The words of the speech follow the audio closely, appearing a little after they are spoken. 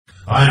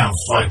I am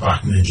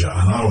Fightback Ninja,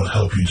 and I will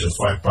help you to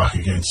fight back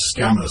against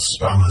scammers,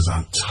 spammers,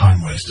 and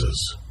time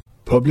wasters.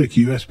 Public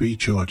USB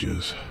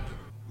chargers.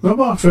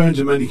 Mobile phones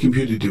and many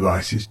computer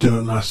devices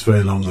don't last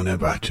very long on their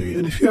battery,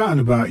 and if you're out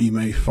and about you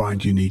may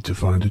find you need to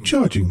find a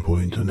charging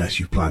point unless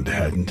you've planned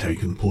ahead and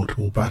taken a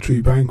portable battery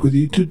bank with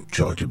you to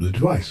charge up the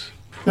device.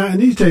 Now,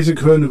 in these days of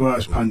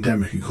coronavirus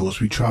pandemic, of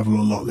course, we travel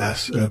a lot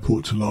less,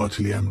 airports are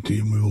largely empty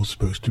and we're all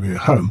supposed to be at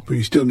home, but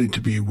you still need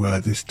to be aware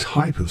of this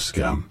type of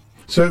scam.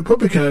 So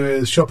public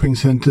areas, shopping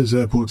centres,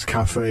 airports,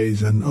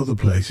 cafes and other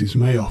places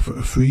may offer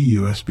a free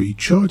USB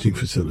charging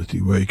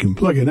facility where you can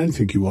plug in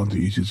anything you want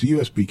that uses a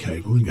USB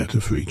cable and get a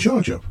free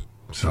charge up.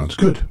 Sounds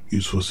good,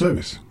 useful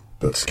service.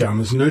 But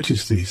scammers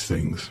notice these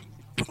things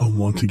and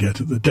want to get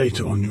at the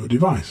data on your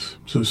device.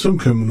 So some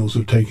criminals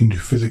have taken to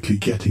physically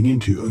getting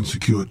into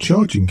unsecured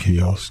charging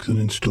kiosks and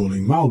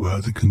installing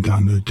malware that can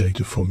download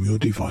data from your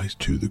device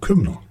to the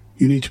criminal.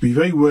 You need to be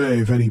very wary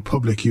of any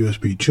public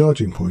USB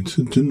charging points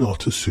and do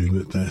not assume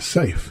that they're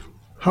safe.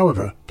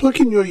 However,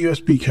 plugging your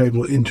USB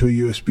cable into a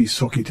USB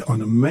socket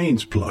on a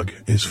mains plug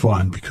is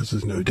fine because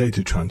there's no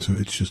data transfer,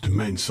 it's just a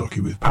mains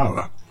socket with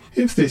power.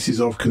 If this is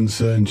of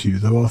concern to you,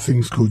 there are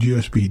things called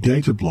USB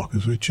data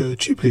blockers which are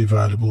cheaply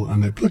available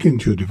and they plug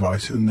into your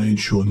device and they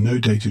ensure no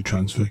data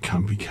transfer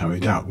can be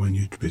carried out when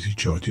you're busy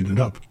charging it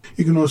up.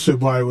 You can also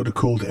buy what are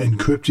called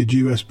encrypted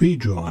USB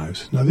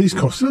drives. Now these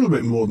cost a little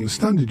bit more than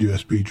standard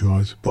USB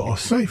drives but are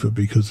safer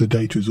because the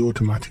data is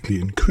automatically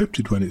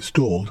encrypted when it's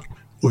stored,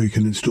 or you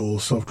can install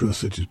software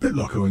such as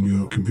BitLocker on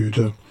your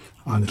computer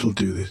and it'll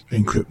do this,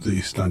 encrypt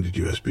the standard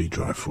USB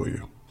drive for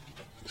you.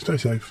 Stay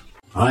safe.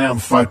 I am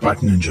Fightback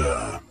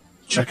Ninja.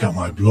 Check out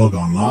my blog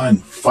online,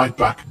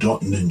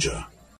 fightback.ninja.